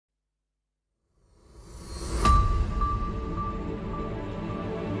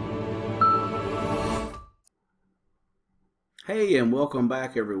Hey, and welcome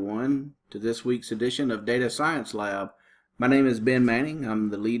back everyone to this week's edition of Data Science Lab. My name is Ben Manning. I'm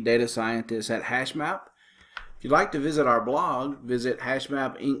the lead data scientist at HashMap. If you'd like to visit our blog, visit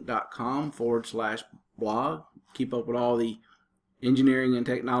hashmapinc.com/blog. Keep up with all the engineering and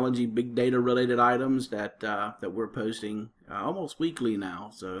technology, big data related items that we're posting almost weekly now.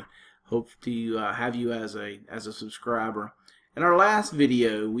 So hope to have you as a subscriber. In our last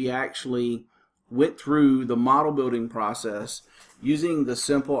video, we actually went through the model building process using the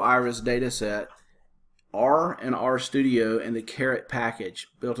simple iris dataset, R and RStudio, and the Caret package.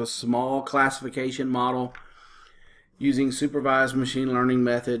 Built a small classification model using supervised machine learning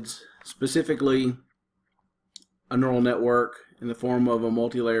methods, specifically a neural network in the form of a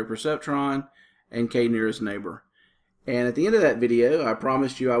multi-layer perceptron and k-nearest neighbor. And at the end of that video, I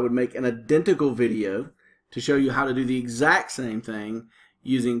promised you I would make an identical video to show you how to do the exact same thing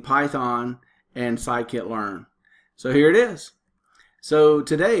using Python and Scikit-Learn. So here it is. So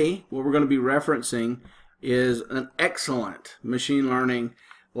today what we're going to be referencing is an excellent machine learning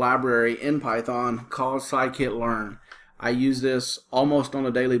library in Python called Scikit-Learn. I use this almost on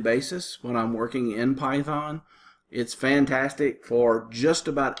a daily basis when I'm working in Python. It's fantastic for just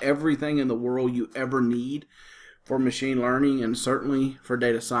about everything in the world you ever need for machine learning and certainly for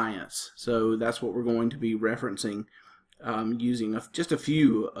data science. So that's what we're going to be referencing using just a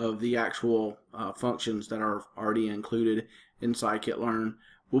few of the actual functions that are already included in Scikit-Learn.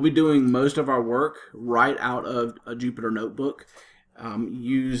 We'll be doing most of our work right out of a Jupyter notebook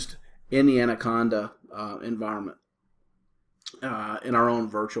used in the Anaconda environment, in our own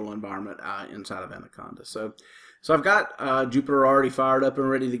virtual environment inside of Anaconda. So I've got Jupyter already fired up and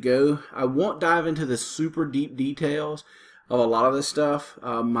ready to go. I won't dive into the super deep details of a lot of this stuff.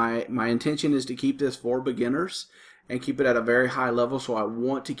 My intention is to keep this for beginners and keep it at a very high level, so I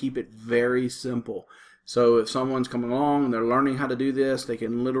want to keep it very simple. So if someone's coming along and they're learning how to do this, they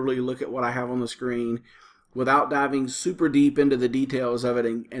can literally look at what I have on the screen without diving super deep into the details of it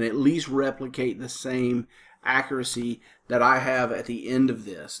and at least replicate the same accuracy that I have at the end of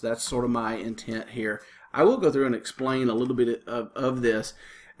this. That's sort of my intent here. I will go through and explain a little bit of this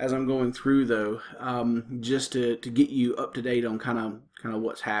as I'm going through, though, just to get you up to date on kind of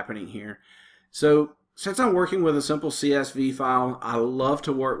what's happening here. So since I'm working with a simple CSV file, I love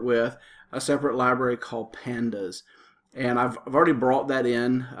to work with a separate library called Pandas, and I've already brought that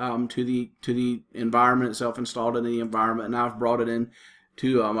in to the environment itself, installed it in the environment, and now I've brought it in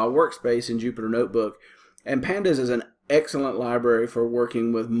to my workspace in Jupyter Notebook. And Pandas is an excellent library for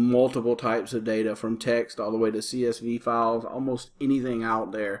working with multiple types of data, from text all the way to CSV files. Almost anything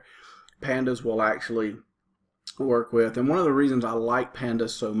out there, Pandas will actually work with. And one of the reasons I like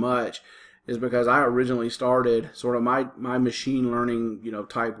Pandas so much is because I originally started sort of my machine learning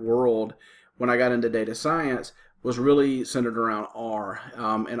type world when I got into data science was really centered around R.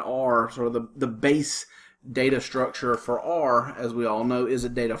 And R, sort of the base data structure for R, as we all know, is a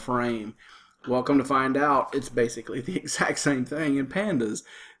data frame. Well, come to find out, it's basically the exact same thing in Pandas.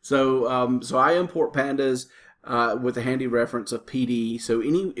 So so I import Pandas with a handy reference of PD. So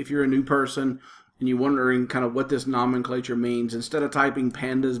if you're a new person and you're wondering kind of what this nomenclature means, instead of typing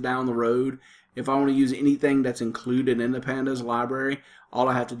Pandas down the road, if I want to use anything that's included in the Pandas library, all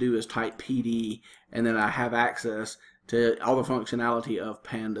I have to do is type PD, and then I have access to all the functionality of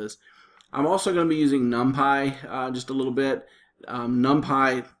Pandas. I'm also going to be using NumPy just a little bit.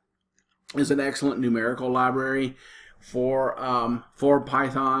 NumPy is an excellent numerical library for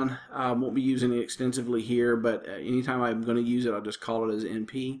Python. Won't be using it extensively here, but anytime I'm going to use it, I'll just call it as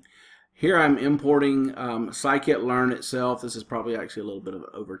NP. Here I'm importing Scikit-Learn itself. This is probably actually a little bit of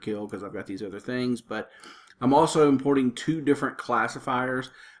overkill because I've got these other things, but I'm also importing two different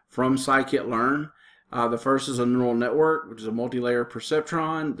classifiers from Scikit-Learn. The first is a neural network, which is a multi-layer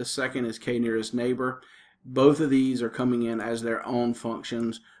perceptron. The second is k-nearest neighbor. Both of these are coming in as their own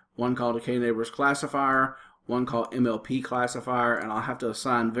functions. One called a k-neighbors classifier, one called MLP classifier, and I'll have to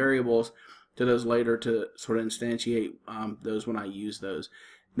assign variables to those later to sort of instantiate those when I use those.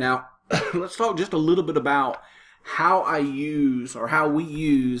 Now, let's talk just a little bit about how I use, or how we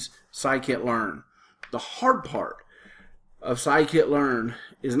use, Scikit-Learn. The hard part of Scikit-Learn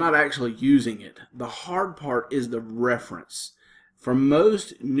is not actually using it. The hard part is the reference. For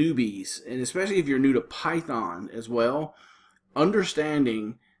most newbies, and especially if you're new to Python as well,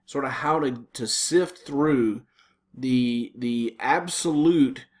 understanding sort of how to sift through the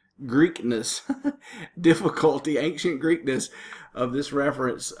absolute Greekness, difficulty, ancient Greekness of this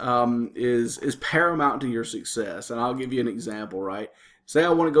reference is paramount to your success. And I'll give you an example, right? Say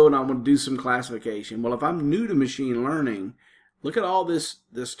I want to go and I want to do some classification. Well, if I'm new to machine learning, look at all this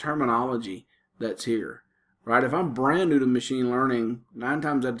terminology that's here. right? If I'm brand new to machine learning, 9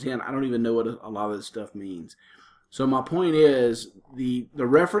 times out of 10, I don't even know what a lot of this stuff means. So my point is, the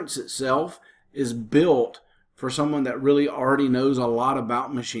reference itself is built for someone that really already knows a lot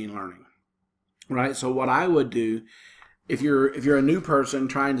about machine learning, right? So what I would do, if you're a new person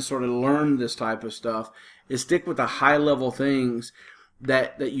trying to sort of learn this type of stuff, is stick with the high level things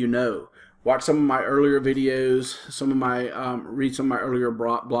that you know. Watch some of my earlier videos, read some of my earlier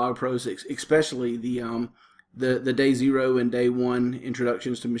blog posts, especially the day 0 and day 1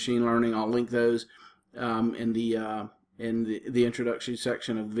 introductions to machine learning. I'll link those in the introduction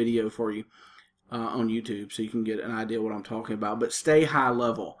section of video for you on YouTube, so you can get an idea what I'm talking about. But stay high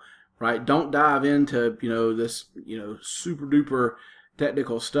level, right? Don't dive into this super duper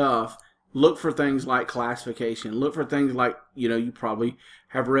technical stuff. Look for things like classification. Look for things like, you probably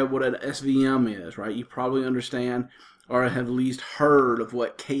have read what an SVM is, right? You probably understand or have at least heard of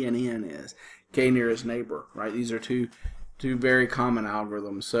what KNN is, K nearest neighbor, right? These are two very common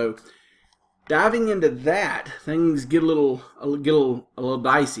algorithms. So diving into that, things get a little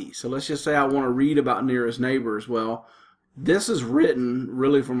dicey. So let's just say I want to read about nearest neighbors. Well, this is written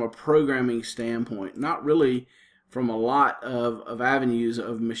really from a programming standpoint, not really from a lot of avenues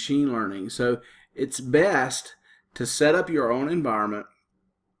of machine learning. So it's best to set up your own environment.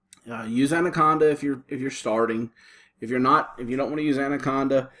 Use Anaconda if you're starting. If you don't want to use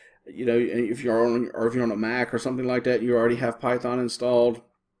Anaconda, if you're on a Mac or something like that, you already have Python installed.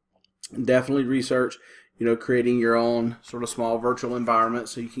 Definitely research, creating your own sort of small virtual environment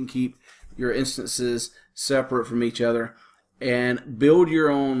so you can keep your instances separate from each other, and build your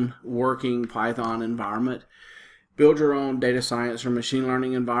own working Python environment. Build your own data science or machine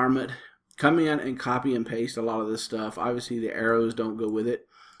learning environment. Come in and copy and paste a lot of this stuff. Obviously, the arrows don't go with it,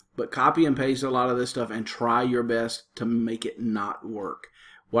 but copy and paste a lot of this stuff and try your best to make it not work.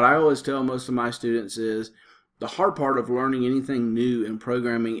 What I always tell most of my students is, the hard part of learning anything new in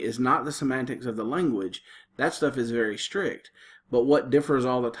programming is not the semantics of the language. That stuff is very strict. But what differs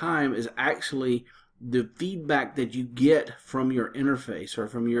all the time is actually the feedback that you get from your interface or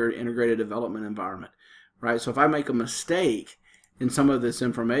from your integrated development environment, right? So if I make a mistake in some of this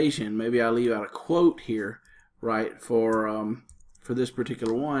information, maybe I leave out a quote here, right, for this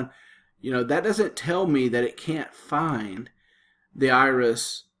particular one, that doesn't tell me that it can't find the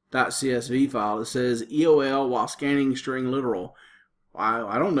iris.csv file. It says EOL while scanning string literal.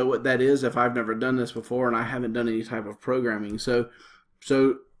 I don't know what that is if I've never done this before and I haven't done any type of programming. So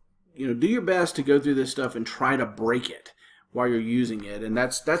do your best to go through this stuff and try to break it while you're using it. And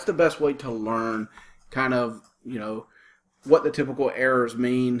that's the best way to learn kind of, what the typical errors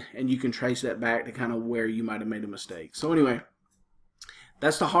mean, and you can trace that back to kind of where you might have made a mistake. So anyway,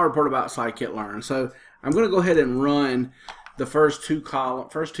 that's the hard part about Scikit-Learn. So I'm going to go ahead and run the first two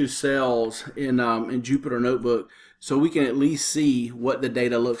cells in Jupyter Notebook, so we can at least see what the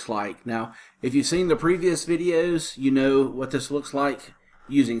data looks like. Now, if you've seen the previous videos, you know what this looks like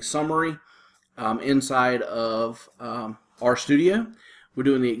using summary inside of RStudio. We're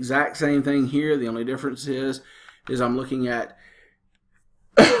doing the exact same thing here. The only difference is I'm looking at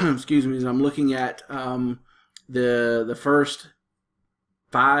excuse me, I'm looking at the first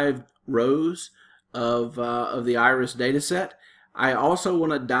 5 rows of the iris data set. I also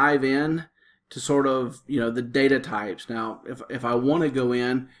want to dive in to sort of the data types. Now if I want to go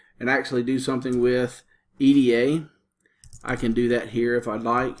in and actually do something with EDA, I can do that here if I'd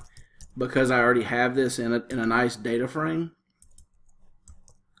like, because I already have this in a nice data frame.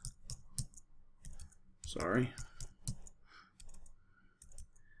 Sorry.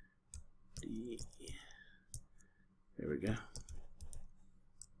 There we go.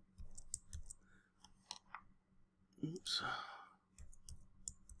 Oops.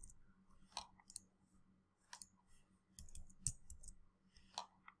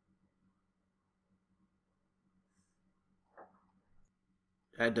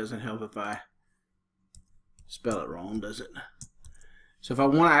 That doesn't help if I spell it wrong, does it? So if I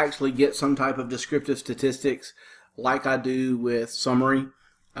want to actually get some type of descriptive statistics like I do with summary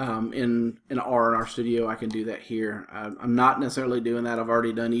in R and RStudio, I can do that here. I'm not necessarily doing that. I've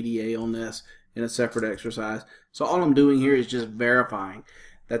already done EDA on this in a separate exercise. So all I'm doing here is just verifying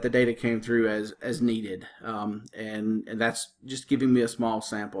that the data came through as needed. And that's just giving me a small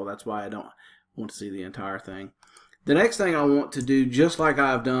sample. That's why I don't want to see the entire thing. The next thing I want to do, just like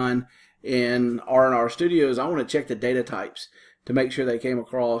I've done in R and RStudio, is I want to check the data types to make sure they came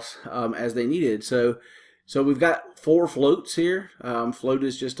across as they needed. So we've got 4 floats here. Float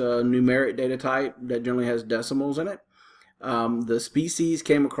is just a numeric data type that generally has decimals in it. The species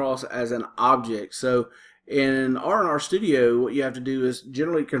came across as an object. So in R and RStudio, what you have to do is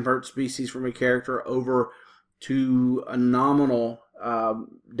generally convert species from a character over to a nominal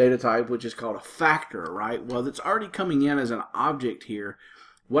data type, which is called a factor, right? Well, it's already coming in as an object here.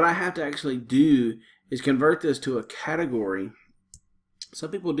 What I have to actually do is convert this to a category. Some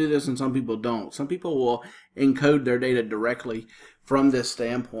people do this and some people don't. Some people will encode their data directly from this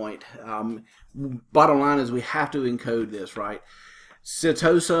standpoint. Bottom line is we have to encode this, right?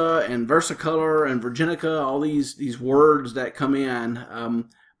 Setosa and Versicolor and Virginica, all these words that come in,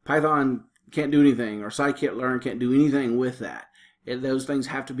 Python can't do anything, or Scikit-Learn can't do anything with that. Those things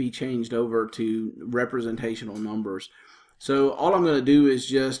have to be changed over to representational numbers. So all I'm going to do is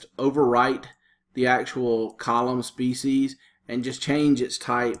just overwrite the actual column species and just change its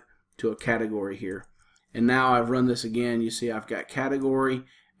type to a category here. And now I've run this again. You see I've got category,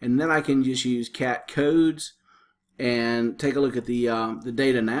 and then I can just use cat codes and take a look at the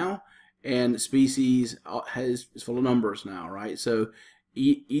data now, and species is full of numbers now, right? So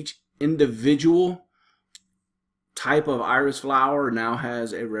each individual type of iris flower now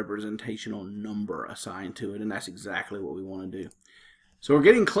has a representational number assigned to it, and that's exactly what we want to do. So we're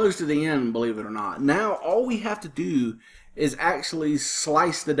getting close to the end, believe it or not. Now all we have to do is actually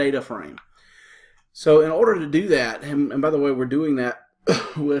slice the data frame. So in order to do that, and by the way, we're doing that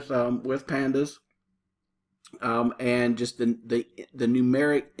with Pandas and just the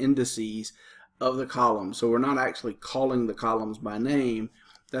numeric indices of the columns. So we're not actually calling the columns by name.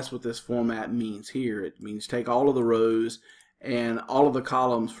 That's what this format means here. It means take all of the rows and all of the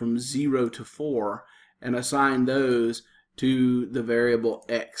columns from 0 to 4 and assign those to the variable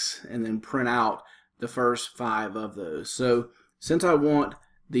x, and then print out the first 5 of those. So since I want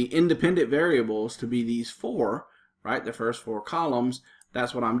the independent variables to be these 4, right, the first 4 columns,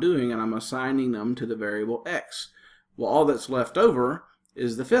 that's what I'm doing, and I'm assigning them to the variable x. Well, all that's left over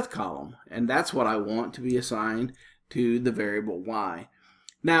is the 5th column, and that's what I want to be assigned to the variable y.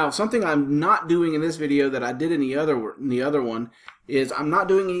 Now, something I'm not doing in this video that I did in the other one is I'm not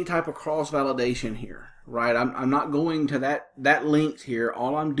doing any type of cross-validation here, right? I'm not going to that link here.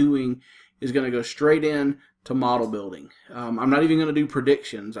 All I'm doing is going to go straight in to model building. I'm not even going to do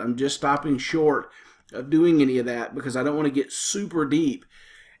predictions. I'm just stopping short of doing any of that because I don't want to get super deep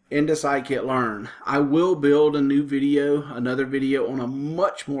into Scikit-Learn. I will build another video on a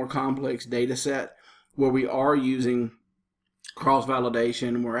much more complex data set where we are using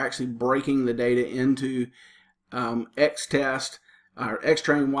cross-validation. We're actually breaking the data into X-test, or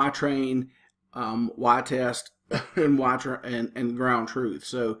X-train, Y-train, Y-test, and ground truth.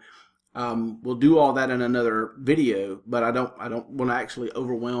 So we'll do all that in another video, but I don't want to actually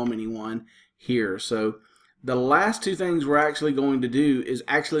overwhelm anyone here. So the last 2 things we're actually going to do is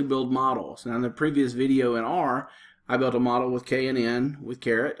actually build models. Now in the previous video in R, I built a model with KNN with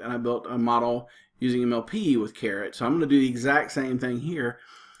Caret, and I built a model using MLP with Caret. So I'm going to do the exact same thing here.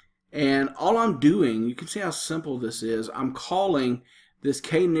 And all I'm doing, you can see how simple this is, I'm calling this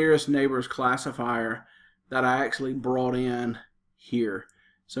k-nearest neighbors classifier that I actually brought in here.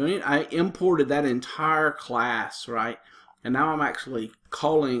 So I imported that entire class, right? And now I'm actually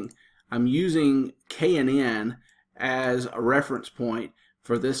I'm using KNN as a reference point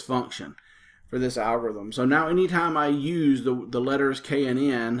for this function, for this algorithm. So now anytime I use the letters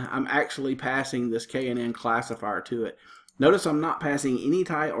KNN, I'm actually passing this KNN classifier to it. Notice I'm not passing any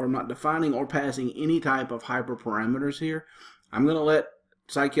type, or I'm not defining or passing any type of hyperparameters here. I'm going to let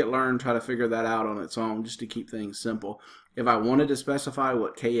Scikit-Learn try to figure that out on its own just to keep things simple. If I wanted to specify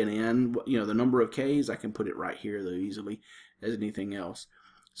what KNN, the number of Ks, I can put it right here though easily as anything else.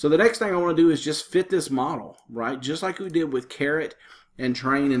 So the next thing I want to do is just fit this model, right? Just like we did with Caret and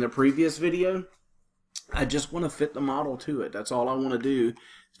train in the previous video. I just want to fit the model to it. That's all I want to do,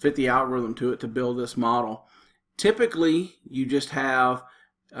 fit the algorithm to it to build this model. Typically, you just have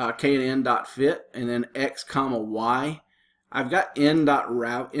knn.fit and then x comma y. I've got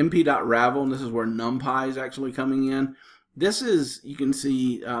np.ravel, and this is where numpy is actually coming in. This is, you can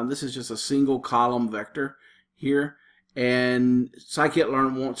see, this is just a single column vector here, and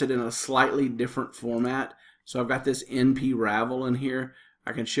Scikit-Learn wants it in a slightly different format. So I've got this np.ravel in here.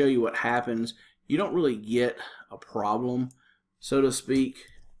 I can show you what happens. You don't really get a problem, so to speak,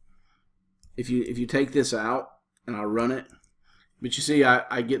 if you take this out and I run it. But you see,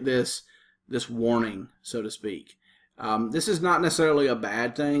 I get this warning, so to speak. This is not necessarily a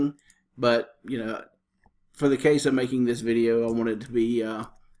bad thing, but for the case of making this video, I want it to be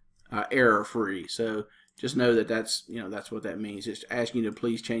error free. So just know that that's what that means. Just asking you to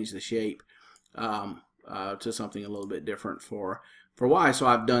please change the shape to something a little bit different for Y. So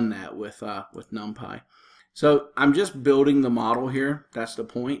I've done that with NumPy. So I'm just building the model here. That's the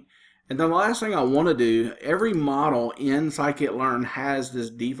point. And then the last thing I want to do, every model in Scikit-Learn has this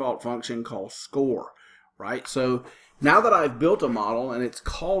default function called score, right? So now that I've built a model and it's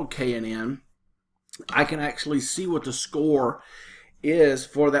called KNN, I can actually see what the score is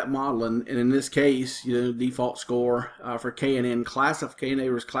for that model, and in this case, default score for KNN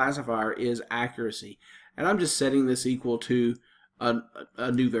K-neighbors classifier is accuracy, and I'm just setting this equal to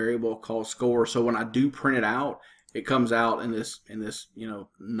a new variable called score. So when I do print it out, it comes out in this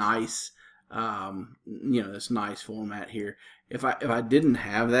nice this nice format here. If I didn't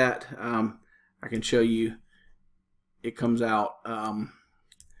have that, I can show you. It comes out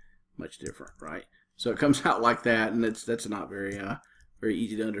much different, right? So it comes out like that, and that's not very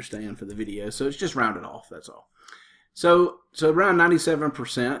easy to understand for the video. So it's just rounded off. That's all. So around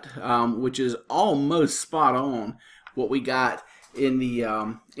 97%, which is almost spot on what we got in the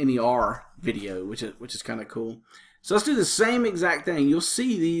R video, which is kind of cool. So let's do the same exact thing. You'll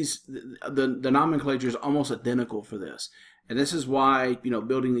see the nomenclature is almost identical for this, and this is why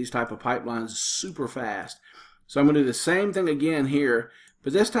building these type of pipelines is super fast. So I'm going to do the same thing again here,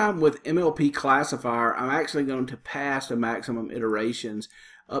 but this time with MLP classifier, I'm actually going to pass the maximum iterations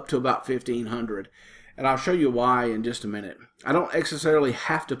up to about 1500. And I'll show you why in just a minute. I don't necessarily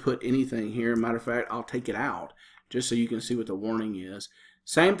have to put anything here. Matter of fact, I'll take it out just so you can see what the warning is.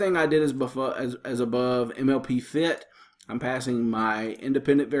 Same thing I did as above, MLP fit. I'm passing my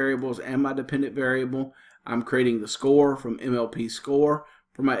independent variables and my dependent variable. I'm creating the score from MLP score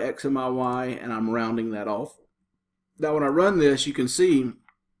for my X and my Y, and I'm rounding that off. Now when I run this, you can see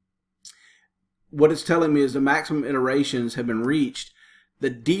what it's telling me is the maximum iterations have been reached.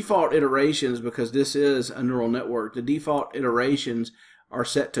 The default iterations, because this is a neural network, the default iterations are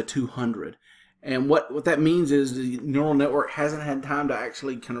set to 200. And what that means is the neural network hasn't had time to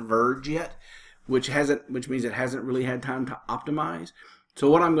actually converge yet, which means it hasn't really had time to optimize. So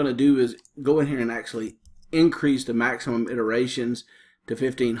what I'm going to do is go in here and actually increase the maximum iterations to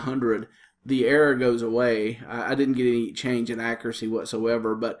 1500. The error goes away. I didn't get any change in accuracy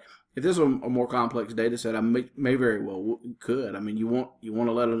whatsoever, but if this was a more complex data set, I may very well could. I mean, you want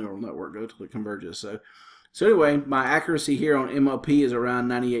to let a neural network go till it converges. So anyway, my accuracy here on MLP is around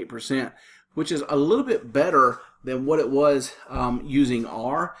 98%, which is a little bit better than what it was using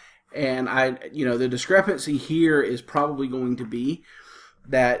R. And the discrepancy here is probably going to be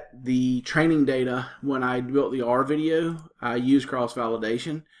that the training data, when I built the R video, I used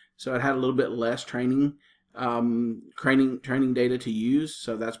cross-validation. So it had a little bit less training data to use.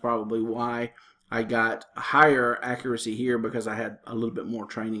 So that's probably why I got a higher accuracy here, because I had a little bit more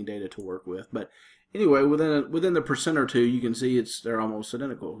training data to work with. But anyway, within the percent or two, you can see they're almost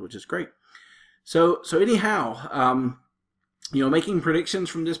identical, which is great. So anyhow, making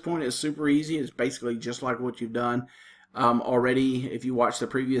predictions from this point is super easy. It's basically just like what you've done already. If you watch the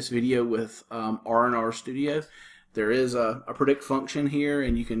previous video with R&R Studio, there is a predict function here,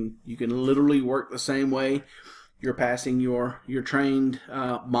 and you can literally work the same way. You're passing your trained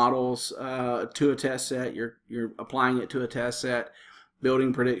models to a test set. You're applying it to a test set,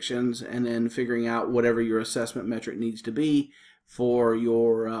 building predictions, and then figuring out whatever your assessment metric needs to be for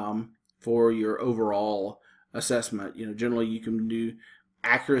your overall assessment. Generally you can do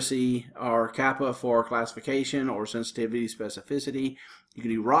accuracy or kappa for classification, or sensitivity, specificity. You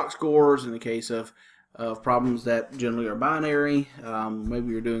can do rock scores in the case of problems that generally are binary.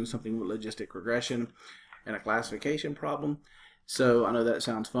 Maybe you're doing something with logistic regression and a classification problem. So I know that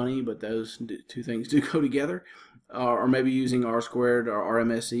sounds funny, but those two things do go together. Or maybe using R squared or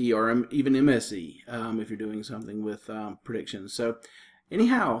RMSE or even MSE if you're doing something with predictions. So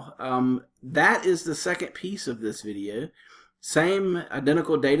anyhow, that is the second piece of this video. Same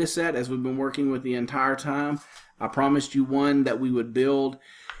identical data set as we've been working with the entire time. I promised you one that we would build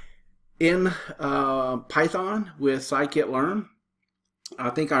in Python with Scikit-Learn. I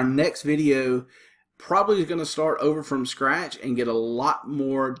think our next video probably is going to start over from scratch and get a lot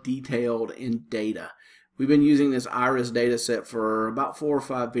more detailed in data. We've been using this Iris data set for about 4 or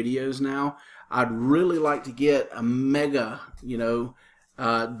 5 videos now. I'd really like to get a mega,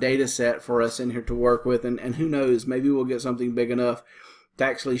 data set for us in here to work with, and who knows, maybe we'll get something big enough to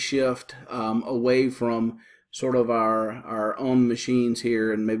actually shift away from sort of our own machines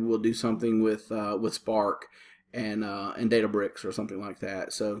here, and maybe we'll do something with Spark and Databricks or something like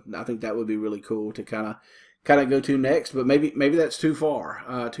that. So I think that would be really cool to kind of go to next, but maybe that's too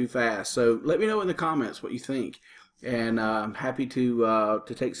far, too fast. So let me know in the comments what you think, and I'm happy to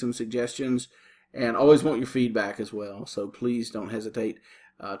take some suggestions, and always want your feedback as well. So please don't hesitate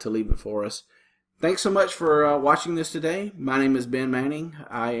to leave it for us. Thanks so much for watching this today. My name is Ben Manning.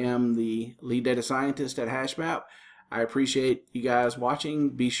 I am the lead data scientist at HashMap. I appreciate you guys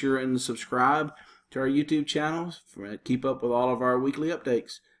watching. Be sure and subscribe to our YouTube channel to keep up with all of our weekly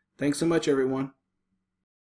updates. Thanks so much, everyone.